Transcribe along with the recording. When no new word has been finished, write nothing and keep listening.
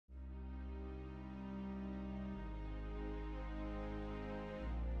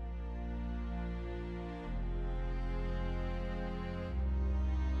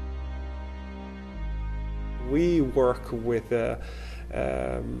We work with a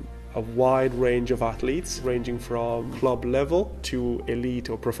wide range of athletes, ranging from club level to elite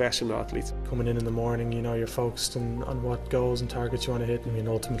or professional athletes. Coming in the morning, you know, you're focused on what goals and targets you want to hit. I mean,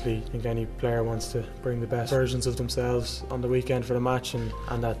 ultimately, I think any player wants to bring the best versions of themselves on the weekend for the match, and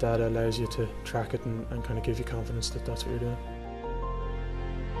that data allows you to track it and kind of give you confidence that that's what you're doing.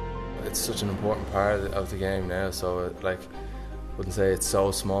 It's such an important part of the game now, so I wouldn't say it's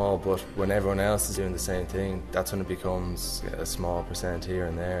so small, but when everyone else is doing the same thing, that's when it becomes a small percent here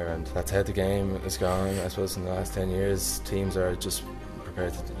and there, and that's how the game is going. I suppose in the last 10 years, teams are just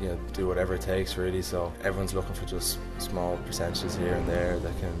prepared to do whatever it takes, really. So everyone's looking for just small percentages here and there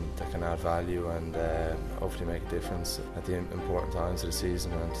that can add value and hopefully make a difference at the important times of the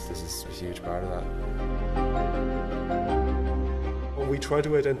season, and this is a huge part of that. We try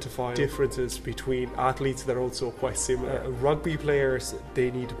to identify differences between athletes that are also quite similar. Rugby players,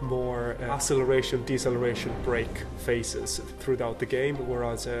 they need more acceleration, deceleration break phases throughout the game,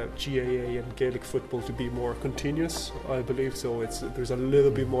 whereas GAA and Gaelic football to be more continuous, I believe. So there's a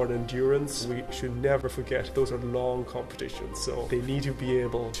little bit more endurance. We should never forget those are long competitions, so they need to be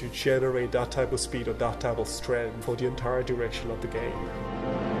able to generate that type of speed or that type of strength for the entire duration of the game.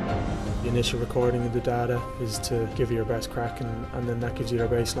 The initial recording of the data is to give you your best crack, and then that gives you your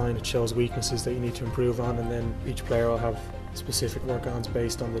baseline. It shows weaknesses that you need to improve on, and then each player will have specific work-ons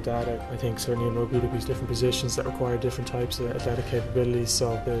based on the data. I think certainly in rugby there's different positions that require different types of athletic capabilities,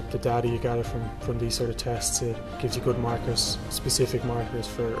 so the data you gather from these sort of tests, it gives you good markers, specific markers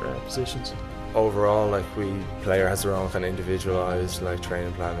for positions. Overall, player has their own kind of individualised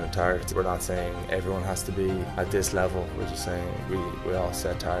training plan and targets. We're not saying everyone has to be at this level. We're just saying we all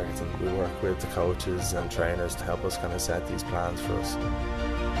set targets, and we work with the coaches and trainers to help us kind of set these plans for us.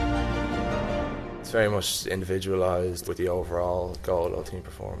 It's very much individualised with the overall goal of team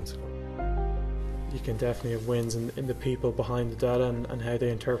performance. You can definitely have wins in the people behind the data and how they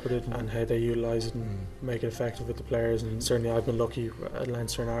interpret it and how they utilise it and make it effective with the players. And certainly I've been lucky at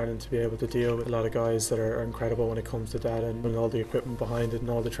Leinster and Ireland to be able to deal with a lot of guys that are incredible when it comes to data, and all the equipment behind it and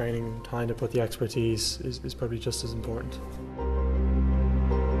all the training behind it, but the expertise is probably just as important.